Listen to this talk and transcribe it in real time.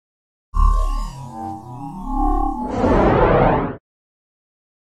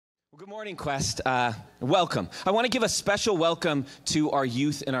Morning, Quest. Welcome. I want to give a special welcome to our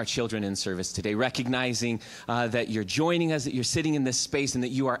youth and our children in service today, recognizing that you're joining us, that you're sitting in this space, and that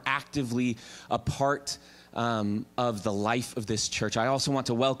you are actively a part of the life of this church. I also want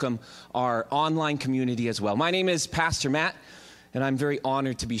to welcome our online community as well. My name is Pastor Matt, and I'm very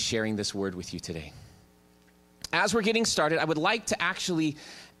honored to be sharing this word with you today. As we're getting started, I would like to actually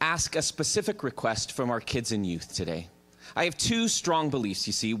ask a specific request from our kids and youth today. I have two strong beliefs,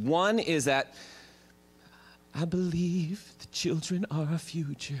 you see. One is that I believe the children are our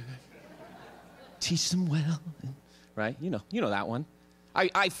future. Teach them well, right? You know that one.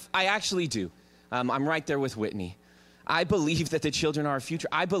 I actually do. I'm right there with Whitney. I believe that the children are our future.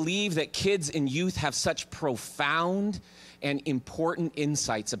 I believe that kids and youth have such profound and important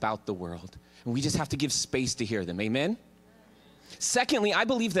insights about the world. And we just have to give space to hear them. Amen? Secondly, I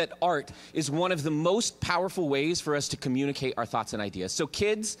believe that art is one of the most powerful ways for us to communicate our thoughts and ideas. So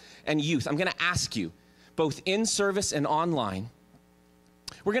kids and youth, I'm going to ask you, both in service and online,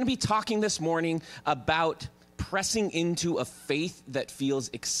 we're going to be talking this morning about pressing into a faith that feels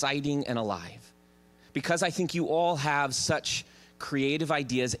exciting and alive. Because I think you all have such creative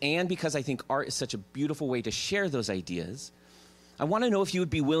ideas, and because I think art is such a beautiful way to share those ideas, I want to know if you would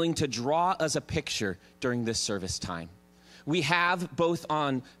be willing to draw us a picture during this service time. We have both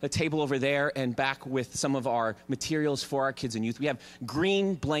on the table over there and back with some of our materials for our kids and youth, we have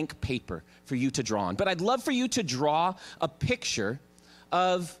green blank paper for you to draw on. But I'd love for you to draw a picture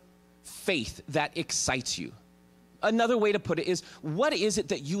of faith that excites you. Another way to put it is, what is it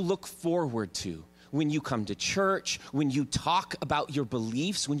that you look forward to when you come to church, when you talk about your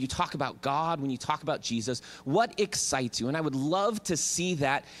beliefs, when you talk about God, when you talk about Jesus? What excites you? And I would love to see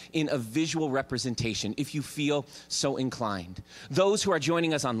that in a visual representation if you feel so inclined. Those who are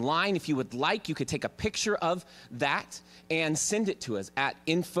joining us online, if you would like, you could take a picture of that and send it to us at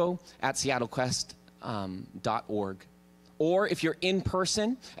info@seattlequest.org. Or if you're in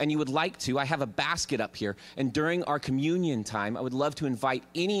person and you would like to, I have a basket up here. And during our communion time, I would love to invite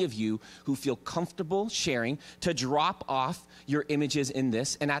any of you who feel comfortable sharing to drop off your images in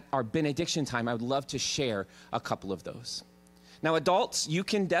this. And at our benediction time, I would love to share a couple of those. Now, adults, you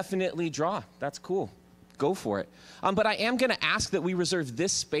can definitely draw. That's cool. Go for it. But I am going to ask that we reserve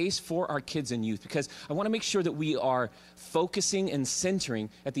this space for our kids and youth, because I want to make sure that we are focusing and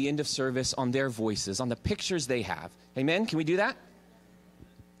centering at the end of service on their voices, on the pictures they have. Amen? Can we do that?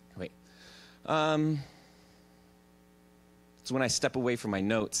 Wait. It's when I step away from my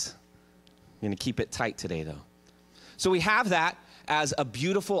notes. I'm going to keep it tight today, though. So we have that as a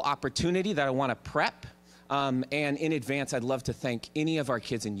beautiful opportunity that I want to prep. And in advance, I'd love to thank any of our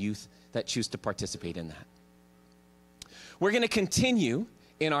kids and youth that choose to participate in that. We're going to continue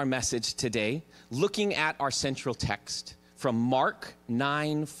in our message today looking at our central text from Mark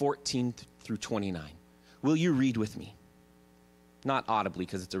 9:14 through 29. Will you read with me? Not audibly,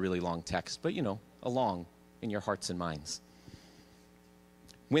 because it's a really long text, but along in your hearts and minds.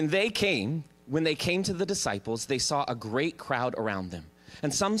 When they came to the disciples, they saw a great crowd around them,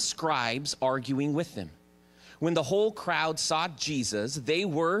 and some scribes arguing with them. When the whole crowd saw Jesus, they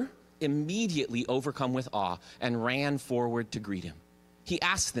were immediately overcome with awe and ran forward to greet him. He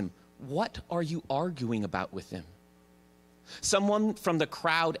asked them, "What are you arguing about with him?" Someone from the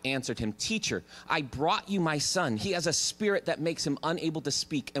crowd answered him, "Teacher, I brought you my son. He has a spirit that makes him unable to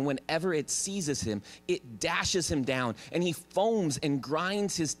speak, and whenever it seizes him, it dashes him down, and he foams and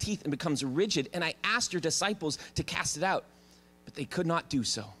grinds his teeth and becomes rigid. And I asked your disciples to cast it out, but they could not do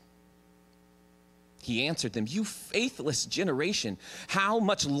so." He answered them, "You faithless generation, how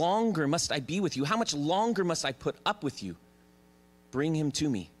much longer must I be with you? How much longer must I put up with you? Bring him to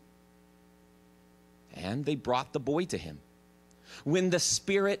me." And they brought the boy to him. When the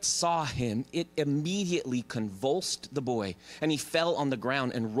spirit saw him, it immediately convulsed the boy, and he fell on the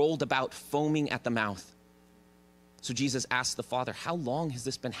ground and rolled about, foaming at the mouth. So Jesus asked the father, "How long has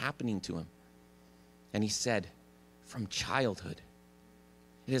this been happening to him?" And he said, "From childhood.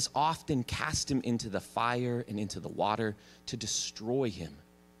 It has often cast him into the fire and into the water to destroy him.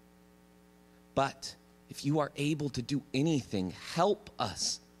 But if you are able to do anything, help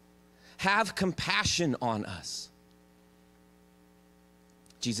us. Have compassion on us."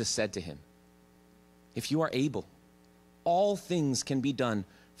 Jesus said to him, "If you are able, all things can be done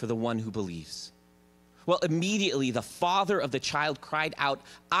for the one who believes." Well, immediately the father of the child cried out,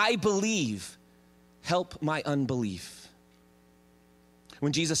 "I believe. Help my unbelief."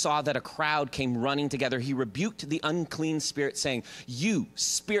 When Jesus saw that a crowd came running together, he rebuked the unclean spirit, saying, "You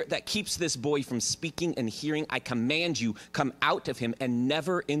spirit that keeps this boy from speaking and hearing, I command you, come out of him and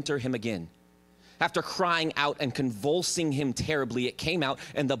never enter him again." After crying out and convulsing him terribly, it came out,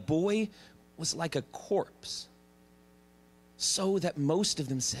 and the boy was like a corpse, so that most of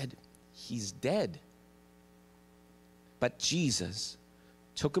them said, "He's dead." But Jesus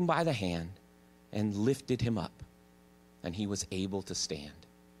took him by the hand and lifted him up, and he was able to stand.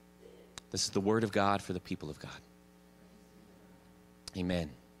 This is the word of God for the people of God.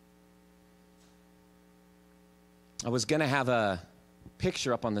 Amen. I was going to have a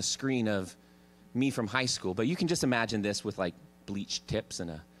picture up on the screen of me from high school, but you can just imagine this with like bleached tips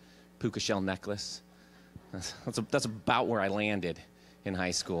and a puka shell necklace. That's about where I landed in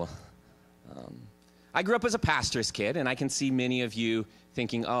high school. I grew up as a pastor's kid, and I can see many of you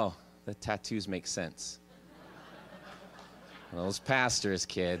thinking, oh, the tattoos make sense. Those pastors'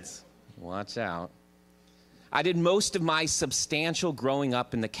 kids, watch out. I did most of my substantial growing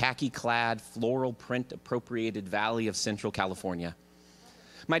up in the khaki-clad, floral print-appropriated valley of Central California.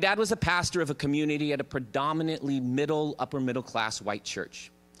 My dad was a pastor of a community at a predominantly upper-middle-class white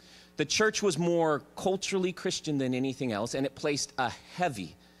church. The church was more culturally Christian than anything else, and it placed a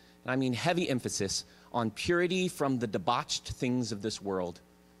heavy, and I mean heavy emphasis on purity from the debauched things of this world.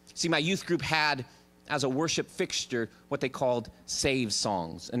 See, my youth group had, as a worship fixture, what they called save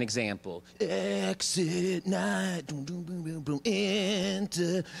songs. An example: exit night, boom, boom, boom, boom, boom,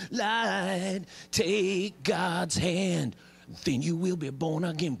 enter light, take God's hand, then you will be born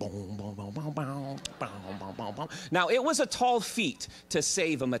again. Boom, boom, boom, boom, boom, boom, boom, boom. Now, it was a tall feat to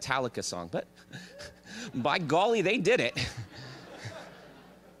save a Metallica song, but by golly, they did it.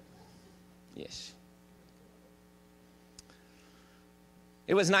 Yes.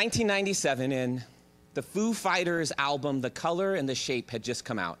 It was 1997, and the Foo Fighters album, The Color and the Shape, had just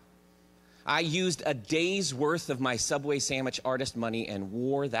come out. I used a day's worth of my Subway sandwich artist money and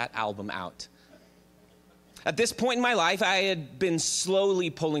wore that album out. At this point in my life, I had been slowly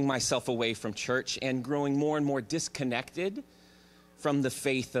pulling myself away from church and growing more and more disconnected from the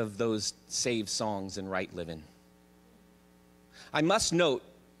faith of those saved songs and right living. I must note,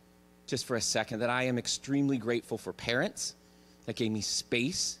 just for a second, that I am extremely grateful for parents that gave me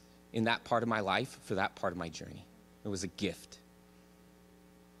space in that part of my life for that part of my journey. It was a gift.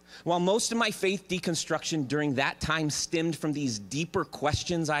 While most of my faith deconstruction during that time stemmed from these deeper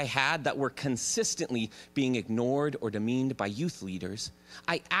questions I had that were consistently being ignored or demeaned by youth leaders,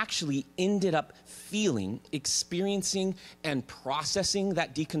 I actually ended up feeling, experiencing, and processing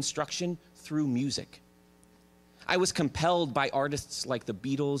that deconstruction through music. I was compelled by artists like the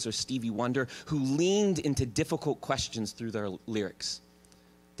Beatles or Stevie Wonder, who leaned into difficult questions through their lyrics.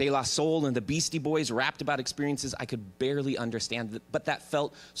 De La Soul and the Beastie Boys rapped about experiences I could barely understand, but that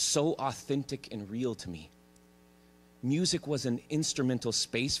felt so authentic and real to me. Music was an instrumental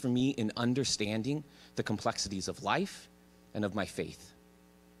space for me in understanding the complexities of life and of my faith.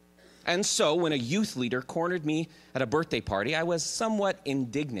 And so when a youth leader cornered me at a birthday party, I was somewhat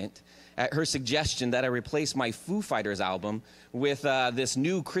indignant at her suggestion that I replace my Foo Fighters album with this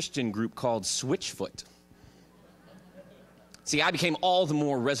new Christian group called Switchfoot. See, I became all the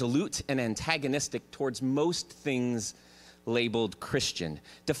more resolute and antagonistic towards most things labeled Christian,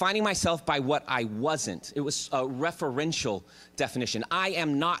 defining myself by what I wasn't. It was a referential definition. I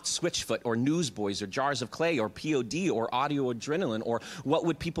am not Switchfoot or Newsboys or Jars of Clay or POD or Audio Adrenaline, or what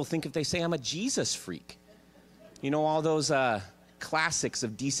would people think if they say I'm a Jesus freak? You know, all those classics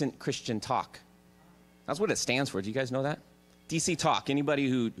of decent Christian talk. That's what it stands for. Do you guys know that? DC Talk. Anybody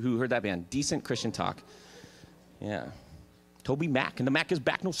who heard that band? Decent Christian Talk. Yeah. Toby Mac, and the Mac is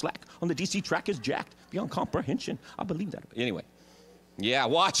back, no slack. On the DC track is jacked, beyond comprehension. I believe that. Anyway, yeah,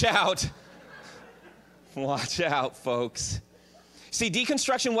 watch out. Watch out, folks. See,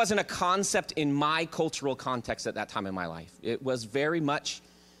 deconstruction wasn't a concept in my cultural context at that time in my life. It was very much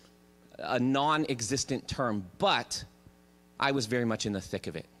a non-existent term, but I was very much in the thick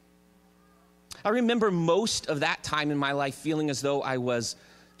of it. I remember most of that time in my life feeling as though I was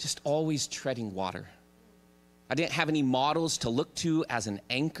just always treading water. I didn't have any models to look to as an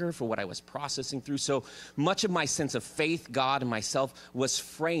anchor for what I was processing through, so much of my sense of faith, God, and myself was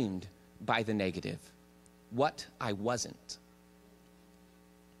framed by the negative, what I wasn't.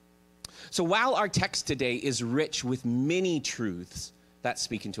 So while our text today is rich with many truths that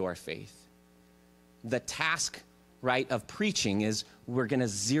speak into our faith, the task, right, of preaching is we're going to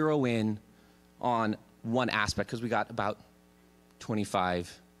zero in on one aspect, because we got about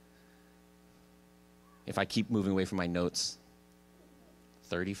 25, if I keep moving away from my notes,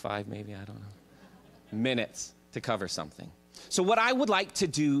 35 maybe, I don't know, minutes to cover something. So what I would like to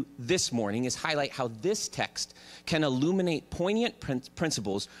do this morning is highlight how this text can illuminate poignant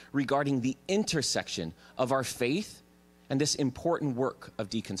principles regarding the intersection of our faith and this important work of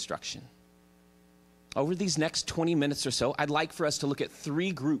deconstruction. Over these next 20 minutes or so, I'd like for us to look at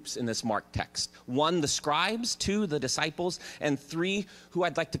three groups in this Mark text. One, the scribes, two, the disciples, and three, who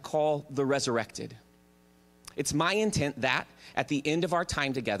I'd like to call the resurrected. It's my intent that at the end of our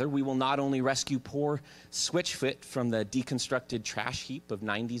time together, we will not only rescue poor Switchfoot from the deconstructed trash heap of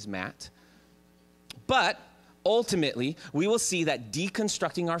 90s Matt, but ultimately, we will see that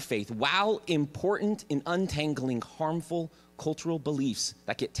deconstructing our faith, while important in untangling harmful cultural beliefs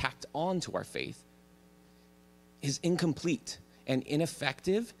that get tacked onto our faith, is incomplete and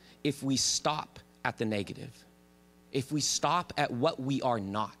ineffective if we stop at the negative, if we stop at what we are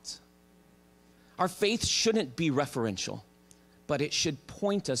not. Our faith shouldn't be referential, but it should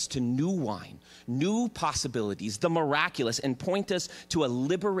point us to new wine, new possibilities, the miraculous, and point us to a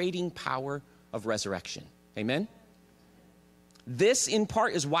liberating power of resurrection. Amen? This, in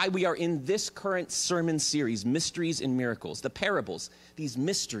part, is why we are in this current sermon series, Mysteries and Miracles. The parables, these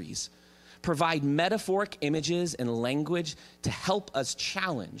mysteries, provide metaphoric images and language to help us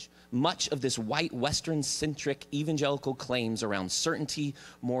challenge much of this white Western-centric evangelical claims around certainty,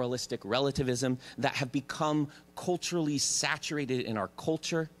 moralistic relativism that have become culturally saturated in our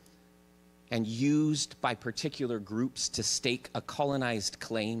culture and used by particular groups to stake a colonized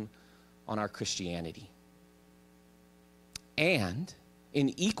claim on our Christianity. And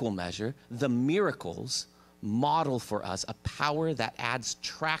in equal measure, the miracles model for us a power that adds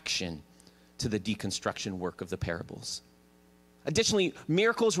traction to the deconstruction work of the parables. Additionally,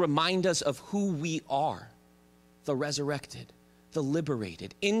 miracles remind us of who we are, the resurrected, the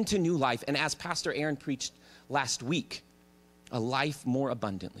liberated, into new life, and as Pastor Aaron preached last week, a life more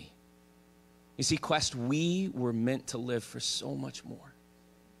abundantly. You see, Quest, we were meant to live for so much more.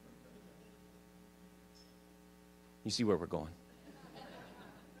 You see where we're going.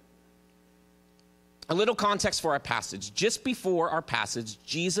 A little context for our passage. Just before our passage,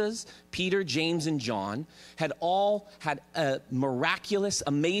 Jesus, Peter, James, and John had all had a miraculous,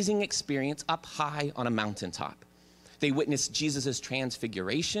 amazing experience up high on a mountaintop. They witnessed Jesus'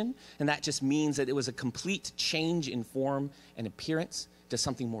 transfiguration, and that just means that it was a complete change in form and appearance to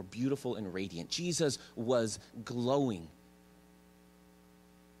something more beautiful and radiant. Jesus was glowing.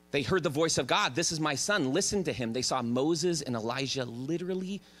 They heard the voice of God. This is my son. Listen to him. They saw Moses and Elijah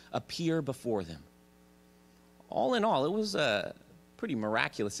literally appear before them. All in all, it was a pretty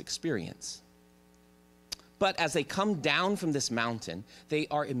miraculous experience. But as they come down from this mountain, they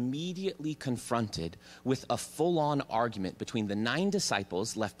are immediately confronted with a full-on argument between the 9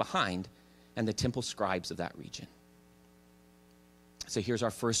 disciples left behind and the temple scribes of that region. So here's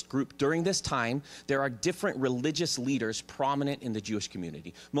our first group. During this time, there are different religious leaders prominent in the Jewish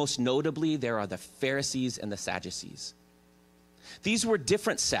community. Most notably, there are the Pharisees and the Sadducees. These were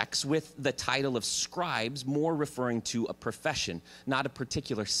different sects with the title of scribes, more referring to a profession, not a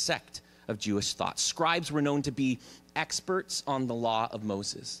particular sect of Jewish thought. Scribes were known to be experts on the law of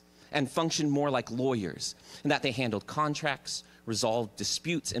Moses and functioned more like lawyers in that they handled contracts, resolved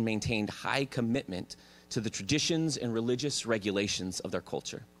disputes, and maintained high commitment to the traditions and religious regulations of their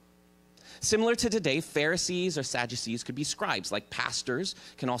culture. Similar to today, Pharisees or Sadducees could be scribes, like pastors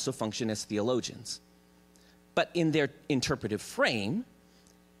can also function as theologians. But in their interpretive frame,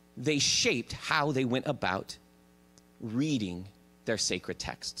 they shaped how they went about reading their sacred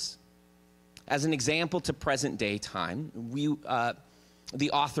texts. As an example to present day time,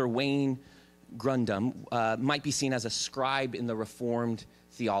 the author Wayne Grudem might be seen as a scribe in the Reformed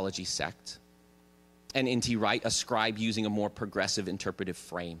theology sect, and N.T. Wright, a scribe using a more progressive interpretive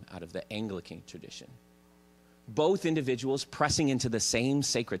frame out of the Anglican tradition. Both individuals pressing into the same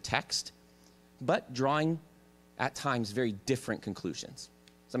sacred text, but drawing at times very different conclusions.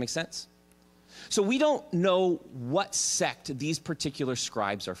 Does that make sense? So we don't know what sect these particular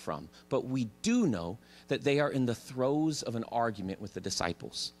scribes are from, but we do know that they are in the throes of an argument with the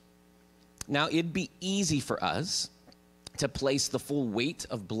disciples. Now, it'd be easy for us to place the full weight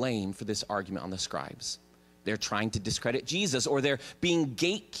of blame for this argument on the scribes. They're trying to discredit Jesus, or they're being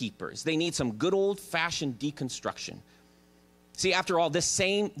gatekeepers. They need some good old-fashioned deconstruction. See, after all, this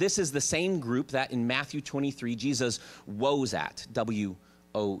is the same group that in Matthew 23, Jesus woes at,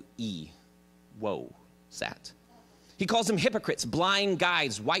 W-O-E, woes at. He calls them hypocrites, blind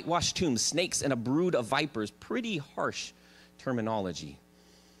guides, whitewashed tombs, snakes, and a brood of vipers. Pretty harsh terminology.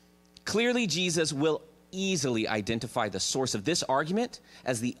 Clearly, Jesus will easily identify the source of this argument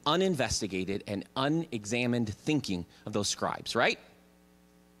as the uninvestigated and unexamined thinking of those scribes, right?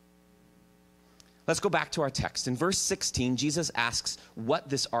 Let's go back to our text. In verse 16, Jesus asks what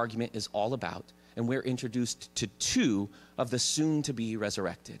this argument is all about, and we're introduced to 2 of the soon-to-be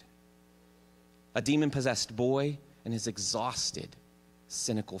resurrected. A demon-possessed boy and his exhausted,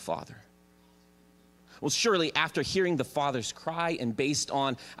 cynical father. Well, surely after hearing the Father's cry and based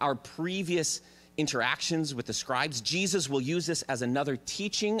on our previous interactions with the scribes, Jesus will use this as another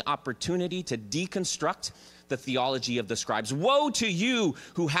teaching opportunity to deconstruct the theology of the scribes. Woe to you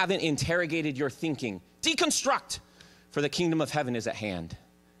who haven't interrogated your thinking. Deconstruct, for the kingdom of heaven is at hand.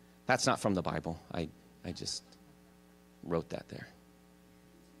 That's not from the Bible. I just wrote that there.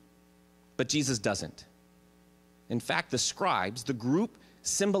 But Jesus doesn't. In fact, the scribes, the group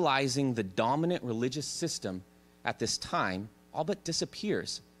symbolizing the dominant religious system at this time, all but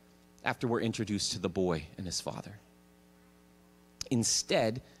disappears after we're introduced to the boy and his father.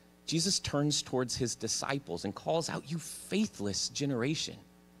 Instead, Jesus turns towards his disciples and calls out, "You faithless generation."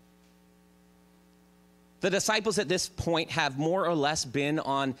 The disciples at this point have more or less been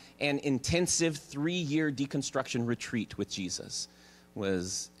on an intensive 3-year deconstruction retreat with Jesus. It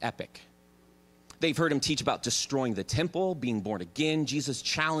was epic. They've heard him teach about destroying the temple, being born again. Jesus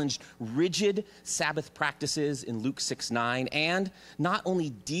challenged rigid Sabbath practices in Luke 6:9, and not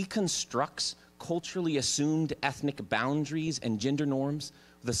only deconstructs culturally assumed ethnic boundaries and gender norms,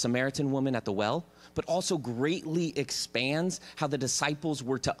 the Samaritan woman at the well, but also greatly expands how the disciples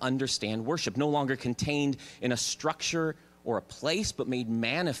were to understand worship, no longer contained in a structure or a place, but made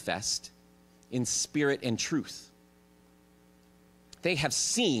manifest in spirit and truth. They have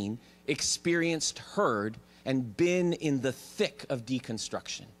seen, experienced, heard, and been in the thick of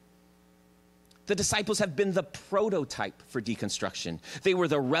deconstruction. The disciples have been the prototype for deconstruction. They were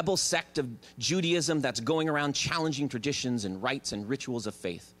the rebel sect of Judaism that's going around challenging traditions and rites and rituals of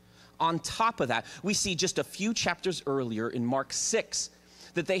faith. On top of that, we see just a few chapters earlier in Mark 6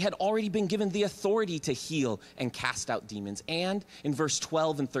 that they had already been given the authority to heal and cast out demons, and in verse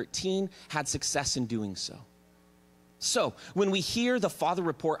 12 and 13 had success in doing so. So when we hear the Father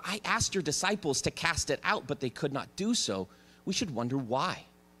report, "I asked your disciples to cast it out, but they could not do so," we should wonder why.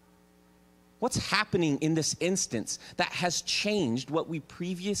 What's happening in this instance that has changed what we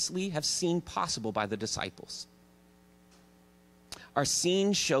previously have seen possible by the disciples? Our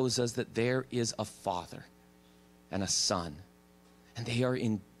scene shows us that there is a father and a son, and they are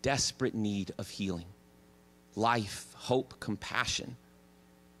in desperate need of healing, life, hope, compassion.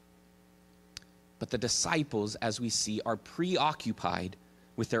 But the disciples, as we see, are preoccupied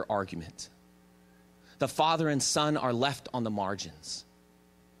with their argument. The father and son are left on the margins.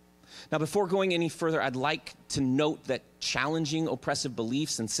 Now, before going any further, I'd like to note that challenging oppressive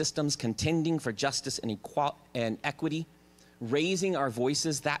beliefs and systems, contending for justice and equity, raising our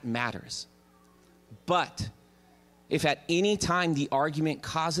voices, that matters. But if at any time the argument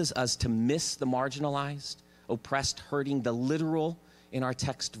causes us to miss the marginalized, oppressed, hurting, the literal, in our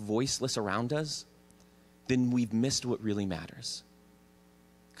text, voiceless around us, then we've missed what really matters.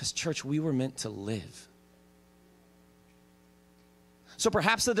 Because, church, we were meant to live. So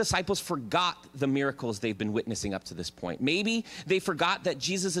perhaps the disciples forgot the miracles they've been witnessing up to this point. Maybe they forgot that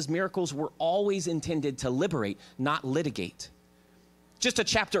Jesus' miracles were always intended to liberate, not litigate. Just a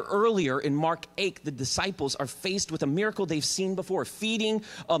chapter earlier in Mark 8, the disciples are faced with a miracle they've seen before, feeding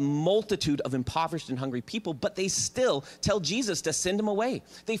a multitude of impoverished and hungry people, but they still tell Jesus to send them away.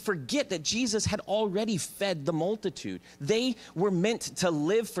 They forget that Jesus had already fed the multitude. They were meant to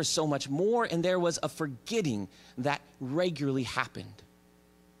live for so much more, and there was a forgetting that regularly happened.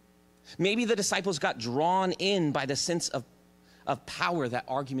 Maybe the disciples got drawn in by the sense of power that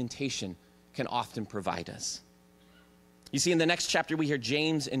argumentation can often provide us. You see, in the next chapter, we hear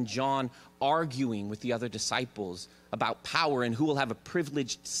James and John arguing with the other disciples about power and who will have a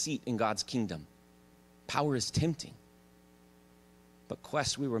privileged seat in God's kingdom. Power is tempting. But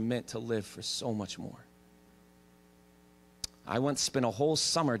quest, we were meant to live for so much more. I once spent a whole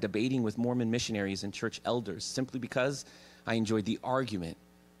summer debating with Mormon missionaries and church elders simply because I enjoyed the argument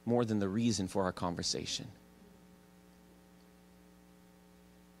more than the reason for our conversation.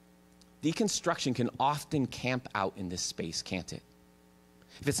 Deconstruction can often camp out in this space, can't it?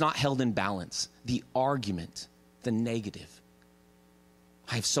 If it's not held in balance, the argument, the negative.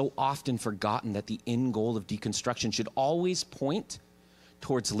 I've so often forgotten that the end goal of deconstruction should always point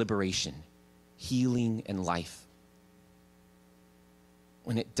towards liberation, healing, and life.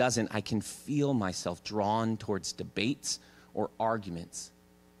 When it doesn't, I can feel myself drawn towards debates or arguments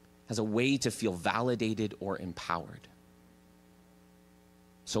as a way to feel validated or empowered.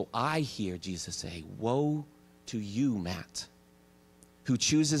 So I hear Jesus say, "Woe to you, Matt, who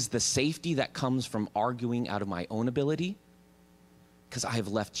chooses the safety that comes from arguing out of my own ability, because I have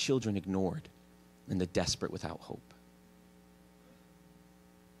left children ignored and the desperate without hope."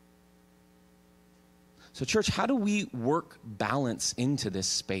 So, church, how do we work balance into this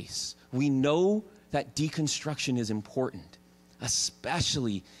space? We know that deconstruction is important.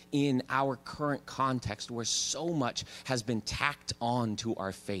 especially in our current context where so much has been tacked on to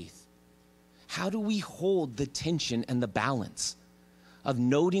our faith? How do we hold the tension and the balance of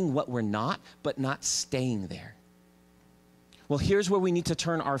noting what we're not, but not staying there? Well, here's where we need to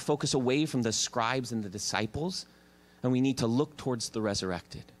turn our focus away from the scribes and the disciples, and we need to look towards the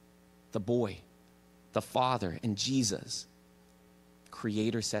resurrected, the boy, the Father, and Jesus,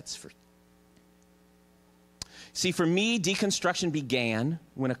 Creator sets free. See, for me, deconstruction began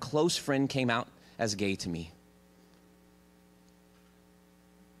when a close friend came out as gay to me.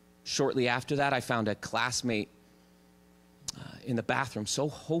 Shortly after that, I found a classmate in the bathroom so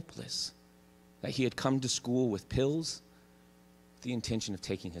hopeless that he had come to school with pills with the intention of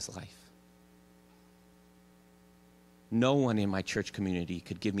taking his life. No one in my church community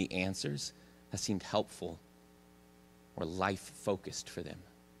could give me answers that seemed helpful or life-focused for them.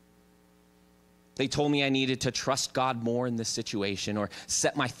 They told me I needed to trust God more in this situation or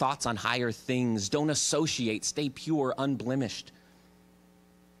set my thoughts on higher things, don't associate, stay pure, unblemished.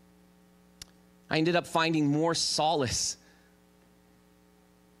 I ended up finding more solace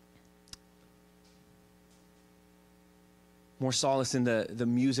in the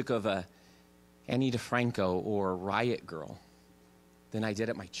music of Annie DeFranco or Riot Girl than I did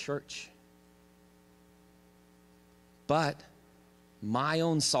at my church. But my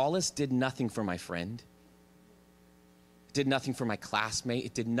own solace did nothing for my friend. It did nothing for my classmate.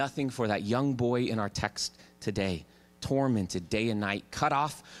 It did nothing for that young boy in our text today, tormented day and night, cut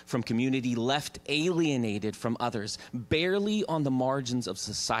off from community, left alienated from others, barely on the margins of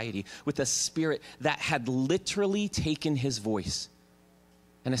society, with a spirit that had literally taken his voice,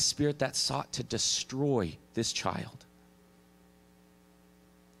 and a spirit that sought to destroy this child.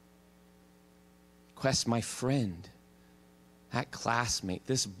 Quest, my friend, that classmate,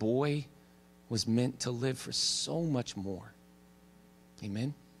 this boy was meant to live for so much more.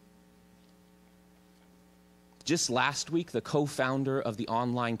 Amen? Just last week, the co-founder of the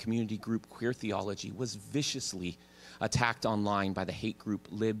online community group Queer Theology was viciously attacked online by the hate group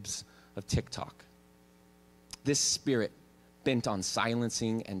Libs of TikTok. This spirit, bent on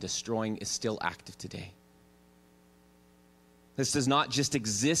silencing and destroying, is still active today. This does not just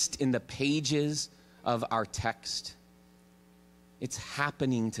exist in the pages of our text. It's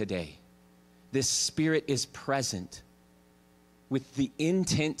happening today. This spirit is present with the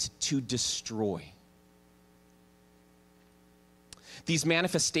intent to destroy. These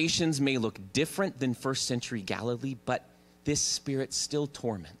manifestations may look different than first century Galilee, but this spirit still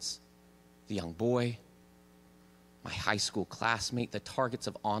torments the young boy, my high school classmate, the targets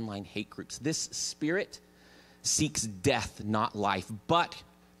of online hate groups. This spirit seeks death, not life, but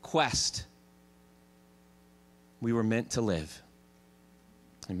quest. We were meant to live.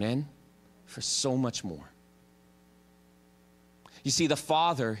 Amen? For so much more. You see, the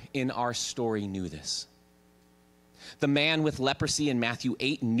father in our story knew this. The man with leprosy in Matthew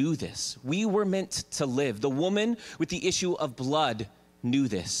 8 knew this. We were meant to live. The woman with the issue of blood knew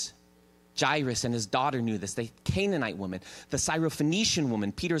this. Jairus and his daughter knew this. The Canaanite woman, the Syrophoenician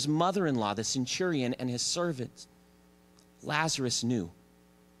woman, Peter's mother-in-law, the centurion, and his servants. Lazarus knew.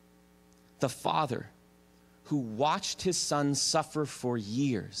 The father who watched his son suffer for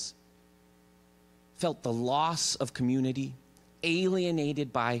years, felt the loss of community,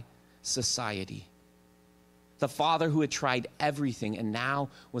 alienated by society. The father who had tried everything and now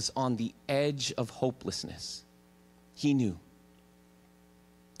was on the edge of hopelessness. He knew.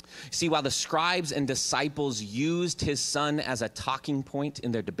 See, while the scribes and disciples used his son as a talking point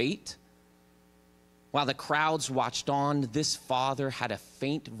in their debate, while the crowds watched on, this father had a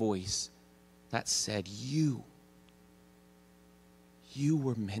faint voice that said, you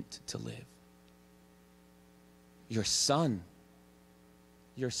were meant to live. Your son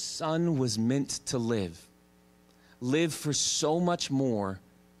was meant to live for so much more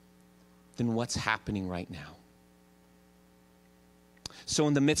than what's happening right now. So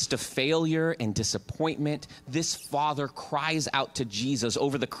in the midst of failure and disappointment, this father cries out to Jesus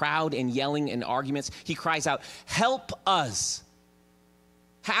over the crowd and yelling and arguments. He cries out, help us.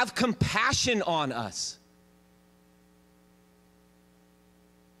 Have compassion on us.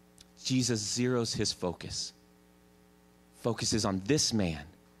 Jesus zeroes his focus. Focuses on this man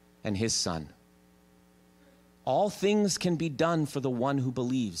and his son. All things can be done for the one who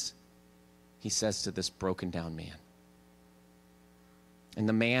believes, he says to this broken down man. And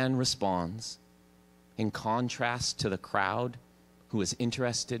the man responds in contrast to the crowd who is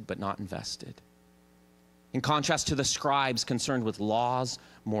interested but not invested. In contrast to the scribes concerned with laws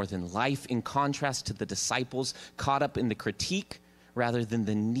more than life. In contrast to the disciples caught up in the critique rather than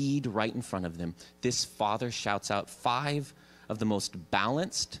the need right in front of them. This father shouts out 5 of the most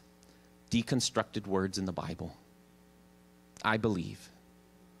balanced, deconstructed words in the Bible. I believe.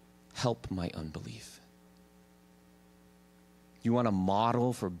 Help my unbelief. You want a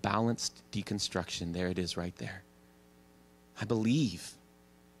model for balanced deconstruction? There it is right there. I believe.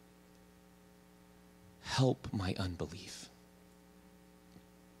 Help my unbelief.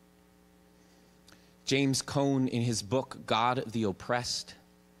 James Cone, in his book, God of the Oppressed,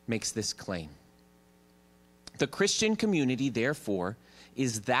 makes this claim. The Christian community, therefore,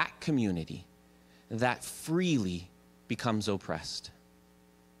 is that community that freely becomes oppressed.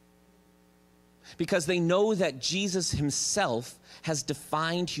 Because they know that Jesus himself has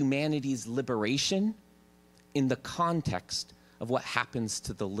defined humanity's liberation in the context of what happens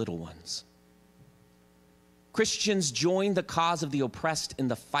to the little ones. Christians join the cause of the oppressed in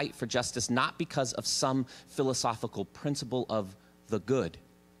the fight for justice, not because of some philosophical principle of the good,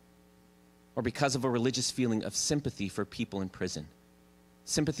 or because of a religious feeling of sympathy for people in prison.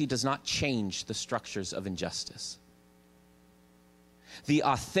 Sympathy does not change the structures of injustice. The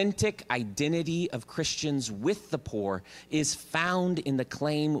authentic identity of Christians with the poor is found in the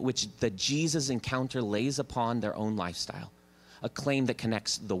claim which the Jesus encounter lays upon their own lifestyle, a claim that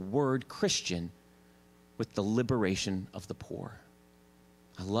connects the word Christian with the liberation of the poor.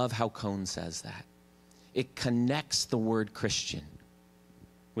 I love how Cone says that. It connects the word Christian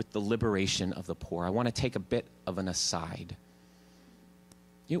with the liberation of the poor. I want to take a bit of an aside.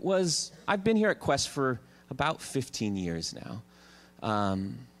 I've been here at Quest for about 15 years now,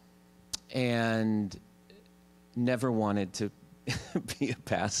 and never wanted to be a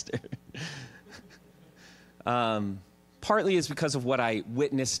pastor. Partly is because of what I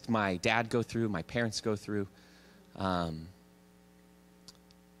witnessed my dad go through, my parents go through.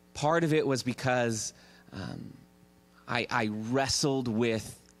 Part of it was because I wrestled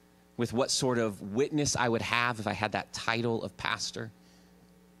with what sort of witness I would have if I had that title of pastor.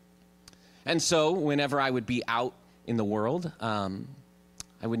 And so whenever I would be out in the world, I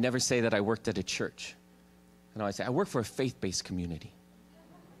would never say that I worked at a church. And I would say, I work for a faith-based community.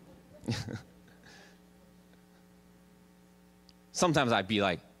 Sometimes I'd be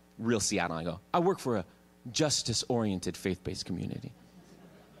like real Seattle. I go, I work for a justice-oriented, faith-based community.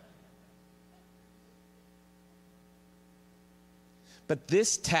 But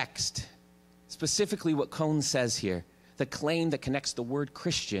this text, specifically what Cone says here, the claim that connects the word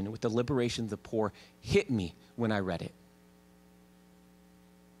Christian with the liberation of the poor, hit me when I read it.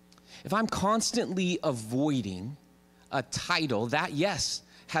 If I'm constantly avoiding a title that, yes,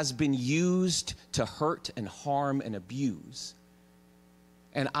 has been used to hurt and harm and abuse,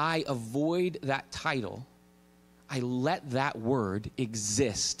 and I avoid that title, I let that word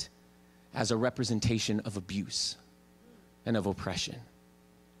exist as a representation of abuse and of oppression.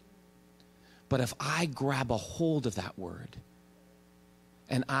 But if I grab a hold of that word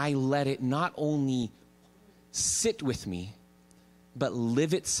and I let it not only sit with me, but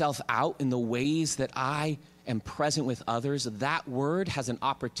live itself out in the ways that I am present with others, that word has an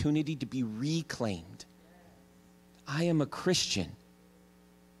opportunity to be reclaimed. I am a Christian.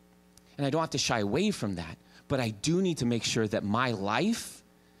 And I don't have to shy away from that, but I do need to make sure that my life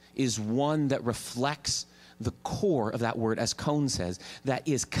is one that reflects the core of that word, as Cone says, that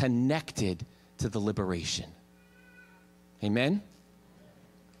is connected to the liberation. Amen?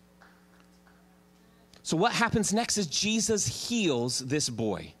 So what happens next is Jesus heals this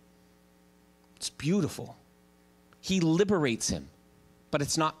boy. It's beautiful. He liberates him, but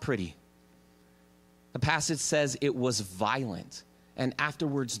it's not pretty. The passage says it was violent. And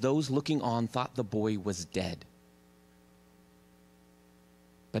afterwards, those looking on thought the boy was dead.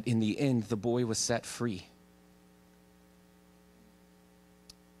 But in the end, the boy was set free.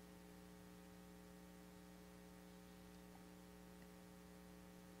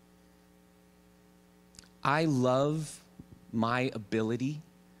 I love my ability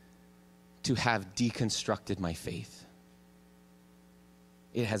to have deconstructed my faith.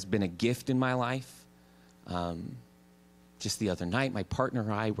 It has been a gift in my life. Just the other night, my partner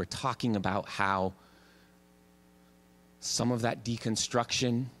and I were talking about how some of that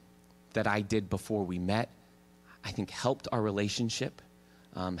deconstruction that I did before we met, I think helped our relationship,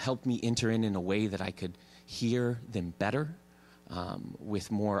 helped me enter in a way that I could hear them better, with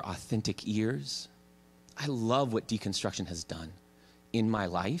more authentic ears. I love what deconstruction has done in my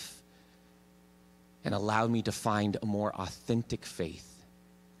life and allowed me to find a more authentic faith.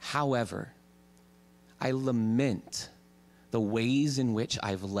 However, I lament the ways in which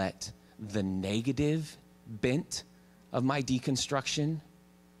I've let the negative bent of my deconstruction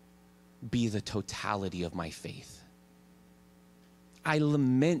be the totality of my faith. I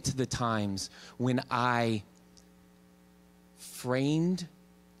lament the times when I framed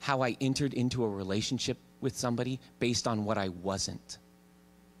how I entered into a relationship with somebody based on what I wasn't,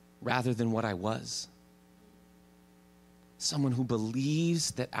 rather than what I was. Someone who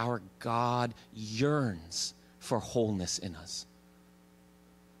believes that our God yearns for wholeness in us.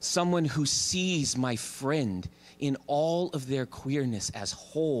 Someone who sees my friend in all of their queerness as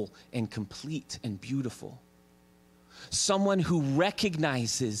whole and complete and beautiful. Someone who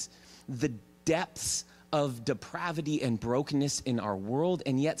recognizes the depths of depravity and brokenness in our world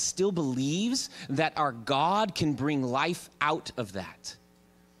and yet still believes that our God can bring life out of that.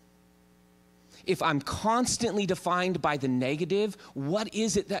 If I'm constantly defined by the negative, what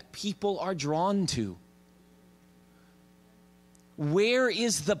is it that people are drawn to? Where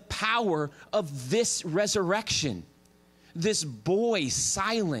is the power of this resurrection? This boy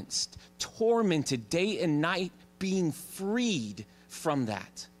silenced, tormented day and night, being freed from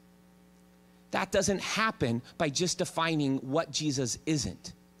that. That doesn't happen by just defining what Jesus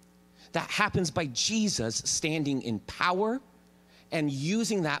isn't. That happens by Jesus standing in power and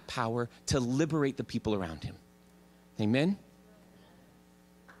using that power to liberate the people around him. Amen?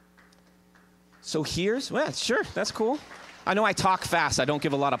 So sure, that's cool. I know I talk fast. I don't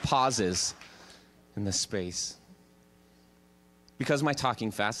give a lot of pauses in this space. Because of my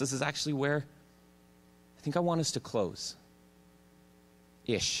talking fast, this is actually where I think I want us to close.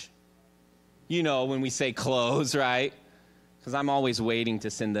 Ish. You know when we say close, right? Because I'm always waiting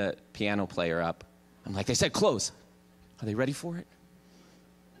to send the piano player up. I'm like, they said close. Are they ready for it?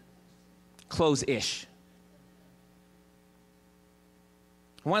 Close-ish.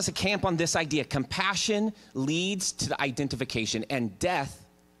 I want us to camp on this idea. Compassion leads to identification, and death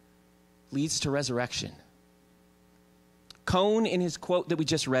leads to resurrection. Cone, in his quote that we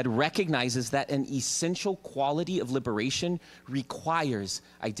just read, recognizes that an essential quality of liberation requires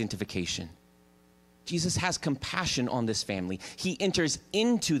identification. Jesus has compassion on this family. He enters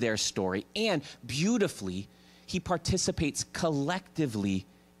into their story, and beautifully, he participates collectively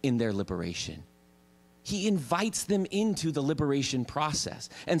in their liberation. He invites them into the liberation process.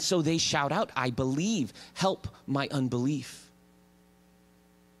 And so they shout out, I believe, help my unbelief.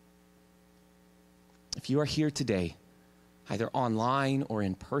 If you are here today, either online or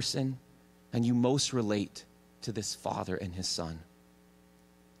in person, and you most relate to this father and his son,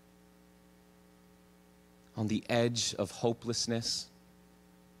 on the edge of hopelessness,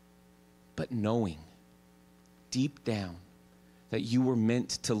 but knowing deep down that you were meant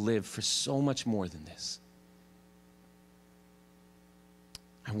to live for so much more than this.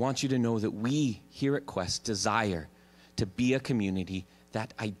 I want you to know that we here at Quest desire to be a community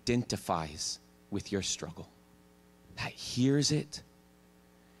that identifies with your struggle, that hears it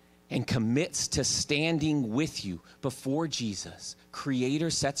and commits to standing with you before Jesus, Creator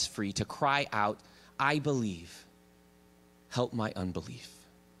sets free, to cry out, I believe, help my unbelief.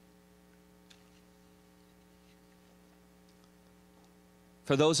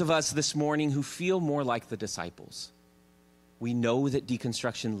 For those of us this morning who feel more like the disciples, we know that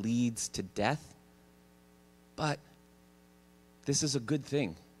deconstruction leads to death, but this is a good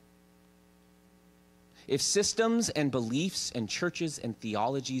thing. If systems and beliefs and churches and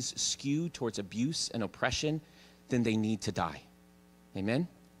theologies skew towards abuse and oppression, then they need to die. Amen?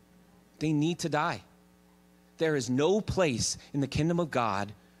 They need to die. There is no place in the kingdom of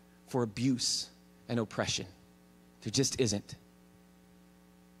God for abuse and oppression. There just isn't.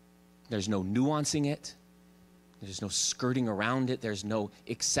 There's no nuancing it. There's no skirting around it. There's no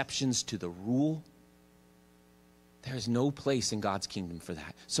exceptions to the rule. There's no place in God's kingdom for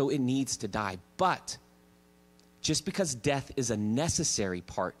that. So it needs to die. But just because death is a necessary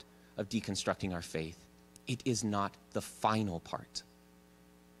part of deconstructing our faith, it is not the final part.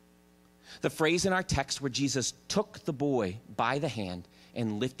 The phrase in our text where Jesus took the boy by the hand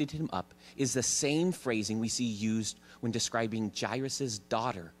and lifted him up is the same phrasing we see used when describing Jairus'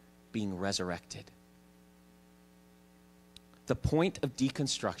 daughter being resurrected. The point of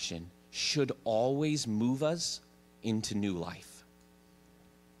deconstruction should always move us into new life.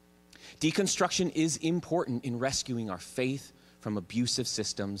 Deconstruction is important in rescuing our faith from abusive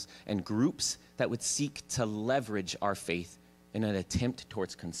systems and groups that would seek to leverage our faith in an attempt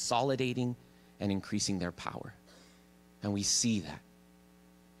towards consolidating and increasing their power. And we see that.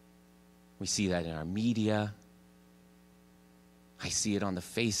 We see that in our media. I see it on the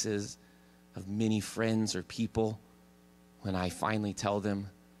faces of many friends or people when I finally tell them,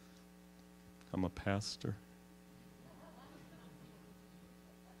 I'm a pastor.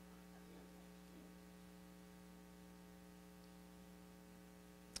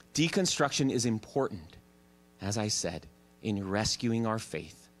 Deconstruction is important, as I said, in rescuing our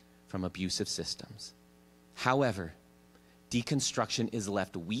faith from abusive systems. However, deconstruction is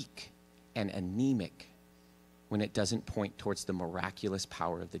left weak and anemic when it doesn't point towards the miraculous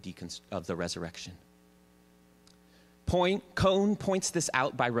power of the resurrection. Cone points this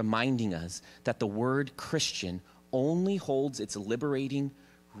out by reminding us that the word Christian only holds its liberating,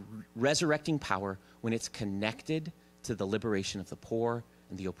 resurrecting power when it's connected to the liberation of the poor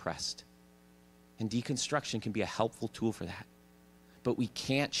and the oppressed. And deconstruction can be a helpful tool for that. But we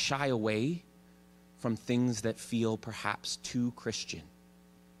can't shy away from things that feel perhaps too Christian.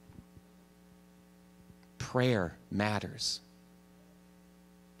 Prayer matters.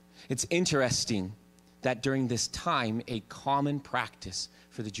 It's interesting that during this time, a common practice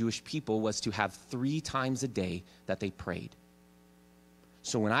for the Jewish people was to have 3 times a day that they prayed.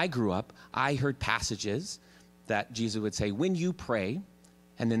 So when I grew up, I heard passages that Jesus would say, when you pray,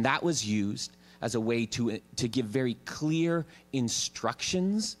 and then that was used as a way to give very clear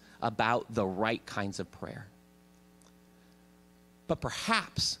instructions about the right kinds of prayer. But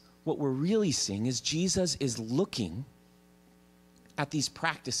perhaps what we're really seeing is Jesus is looking at these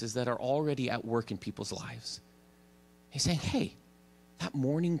practices that are already at work in people's lives. He's saying, hey, that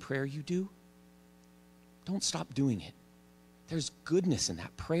morning prayer you do, don't stop doing it. There's goodness in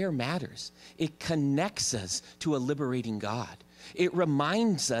that. Prayer matters. It connects us to a liberating God. It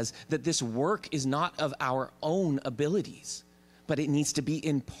reminds us that this work is not of our own abilities, but it needs to be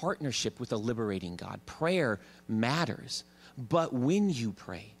in partnership with a liberating God. Prayer matters. But when you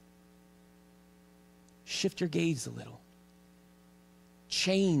pray, shift your gaze a little.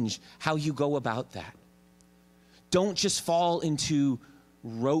 Change how you go about that. Don't just fall into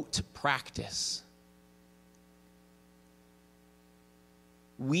rote practice.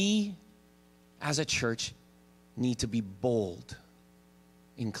 We, as a church, need to be bold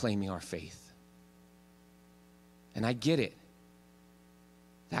in claiming our faith. And I get it.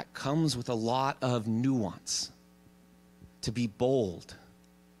 That comes with a lot of nuance. To be bold,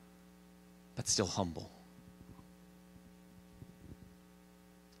 but still humble.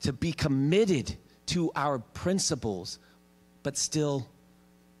 To be committed to our principles, but still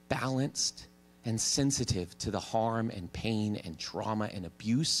balanced and sensitive to the harm and pain and trauma and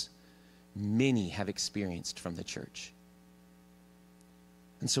abuse many have experienced from the church.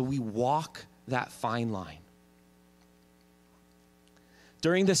 And so we walk that fine line.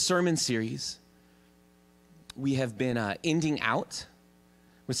 During this sermon series, we have been ending out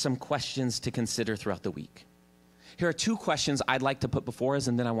with some questions to consider throughout the week. Here are 2 questions I'd like to put before us,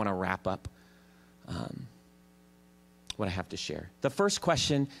 and then I want to wrap up what I have to share. The first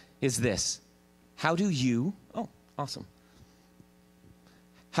question is this. How do you,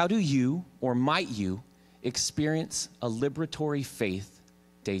 how do you, or might you, experience a liberatory faith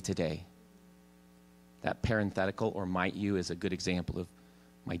day to day? That parenthetical, or might you, is a good example of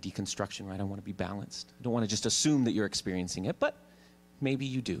my deconstruction, right? I want to be balanced. I don't want to just assume that you're experiencing it, but maybe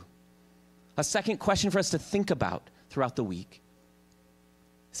you do. A second question for us to think about throughout the week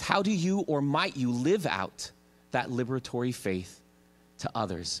is, how do you, or might you, live out that liberatory faith to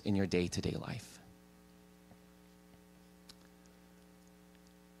others in your day-to-day life?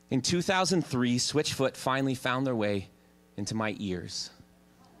 In 2003, Switchfoot finally found their way into my ears.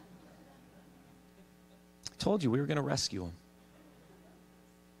 I told you we were going to rescue them.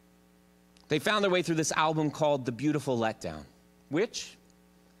 They found their way through this album called The Beautiful Letdown, which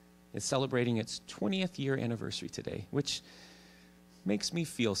is celebrating its 20th year anniversary today, which makes me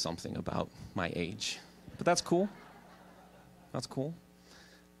feel something about my age. But that's cool. That's cool.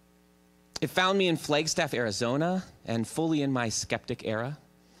 It found me in Flagstaff, Arizona, and fully in my skeptic era.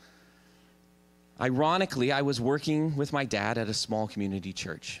 Ironically, I was working with my dad at a small community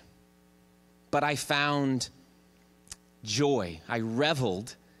church. But I found joy. I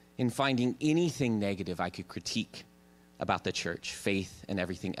reveled in finding anything negative I could critique about the church, faith, and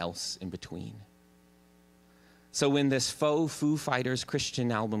everything else in between. So when this faux Foo Fighters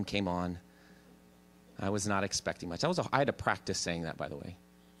Christian album came on, I was not expecting much. I had to practice saying that, by the way.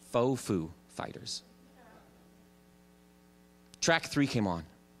 Faux Foo Fighters. Track 3 came on.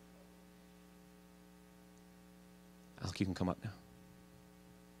 Alec, you can come up now.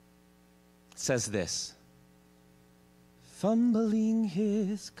 It says this. Fumbling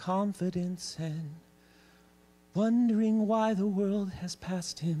his confidence and wondering why the world has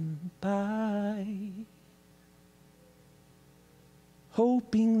passed him by.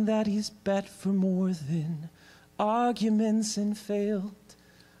 Hoping that he's bet for more than arguments and failed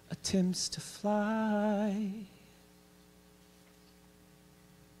attempts to fly.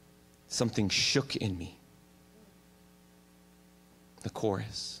 Something shook in me. The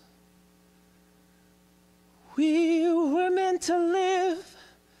chorus. We were meant to live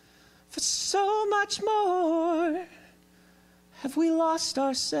for so much more. Have we lost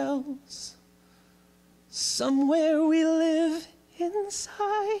ourselves? Somewhere we live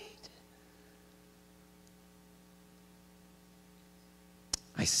inside.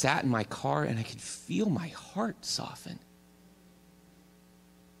 I sat in my car and I could feel my heart soften.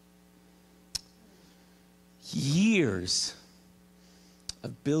 Years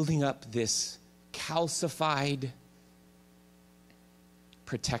of building up this calcified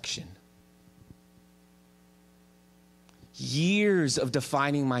protection. Years of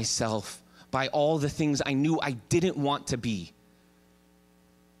defining myself by all the things I knew I didn't want to be.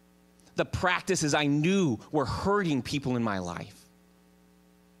 The practices I knew were hurting people in my life.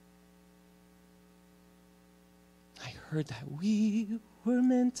 I heard that we were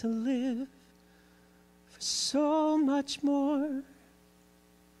meant to live for so much more.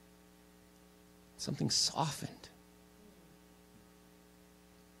 Something softened.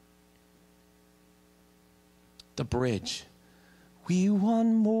 The bridge. We want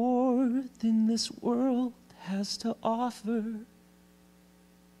more than this world has to offer.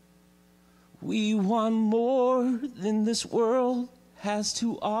 We want more than this world has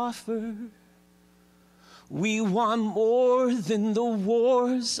to offer. We want more than the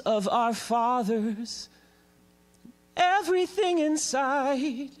wars of our fathers. Everything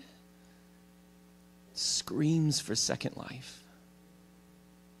inside screams for second life.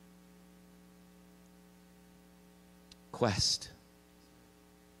 Quest.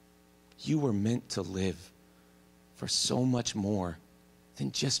 You were meant to live for so much more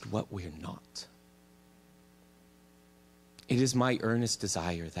than just what we're not. It is my earnest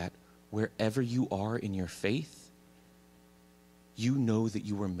desire that wherever you are in your faith, you know that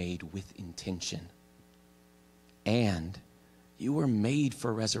you were made with intention. And you were made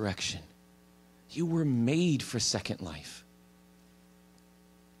for resurrection. You were made for second life.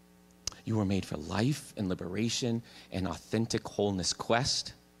 You were made for life and liberation and authentic wholeness.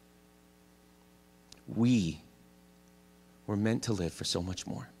 Quest. We were meant to live for so much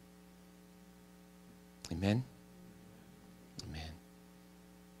more. Amen? Amen.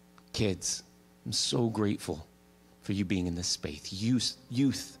 Kids, I'm so grateful for you being in this space.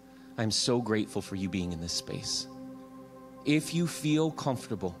 Youth, I'm so grateful for you being in this space. If you feel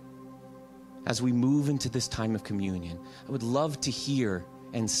comfortable as we move into this time of communion, I would love to hear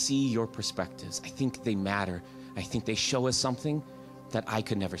and see your perspectives. I think they matter. I think they show us something that I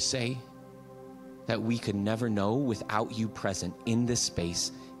could never say, that we could never know without you present in this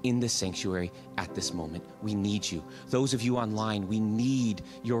space, in this sanctuary, at this moment. We need you. Those of you online, we need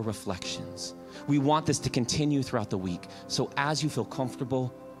your reflections. We want this to continue throughout the week. So as you feel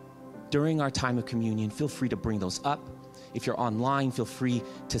comfortable during our time of communion, feel free to bring those up. If you're online, feel free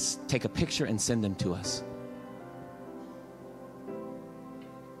to take a picture and send them to us.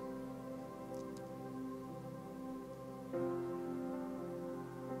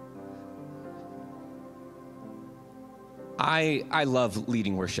 I love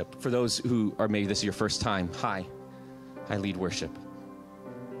leading worship. For those who are maybe this is your first time, hi, I lead worship.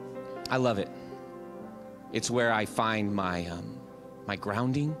 I love it. It's where I find my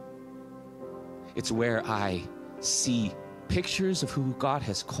grounding. It's where I see pictures of who God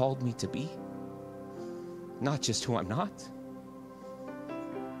has called me to be, not just who I'm not.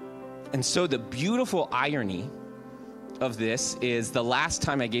 And so the beautiful irony of this is the last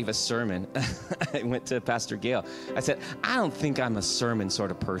time I gave a sermon, I went to Pastor Gail. I said, I don't think I'm a sermon sort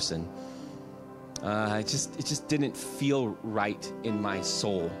of person. It just didn't feel right in my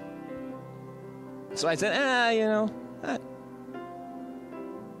soul. So I said,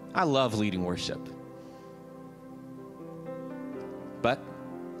 I love leading worship. But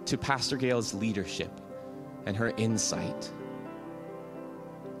to Pastor Gail's leadership and her insight,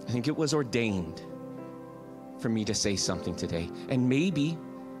 I think it was ordained for me to say something today. And maybe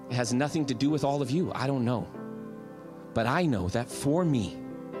it has nothing to do with all of you. I don't know. But I know that for me,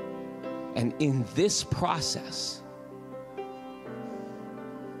 and in this process,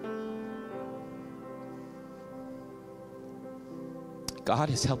 God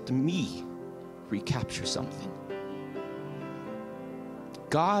has helped me recapture something.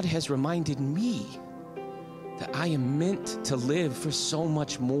 God has reminded me that I am meant to live for so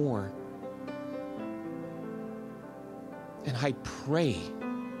much more. And I pray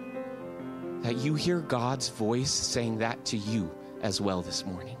that you hear God's voice saying that to you as well this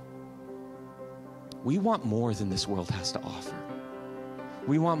morning. We want more than this world has to offer.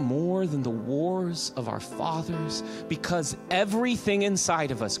 We want more than the wars of our fathers, because everything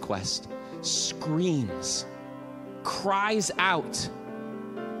inside of us, Quest, screams, cries out,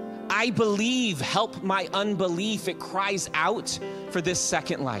 I believe, help my unbelief. It cries out for this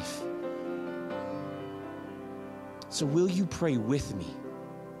second life. So will you pray with me?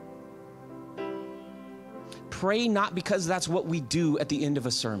 Pray not because that's what we do at the end of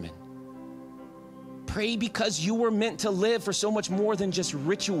a sermon. Pray because you were meant to live for so much more than just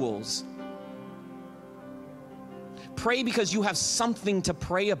rituals. Pray because you have something to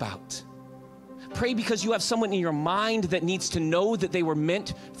pray about. Pray because you have someone in your mind that needs to know that they were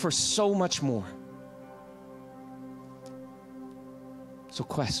meant for so much more. So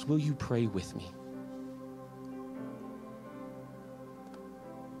Quest, will you pray with me?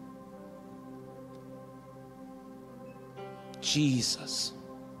 Jesus,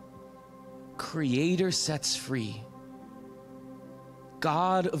 Creator sets free,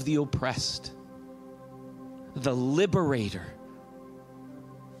 God of the oppressed, the liberator,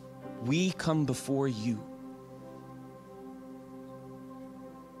 we come before you.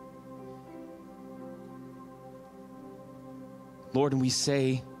 Lord, and we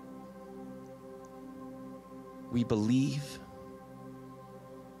say, we believe,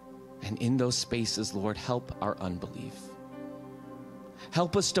 and in those spaces, Lord, help our unbelief.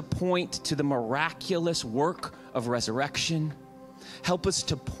 Help us to point to the miraculous work of resurrection. Help us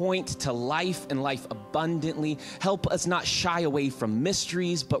to point to life and life abundantly. Help us not shy away from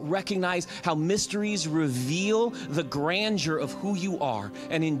mysteries, but recognize how mysteries reveal the grandeur of who you are.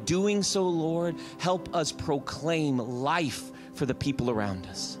 And in doing so, Lord, help us proclaim life for the people around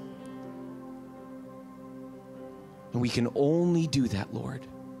us. And we can only do that, Lord,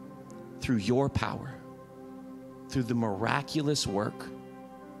 through your power, through the miraculous work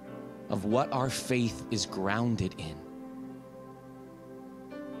of what our faith is grounded in.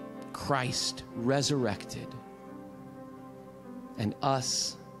 Christ resurrected, and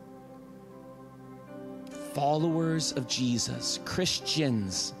us, followers of Jesus,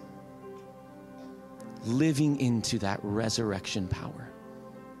 Christians, living into that resurrection power.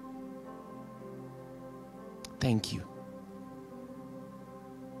 Thank you.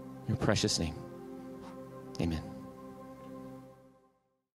 In your precious name, amen.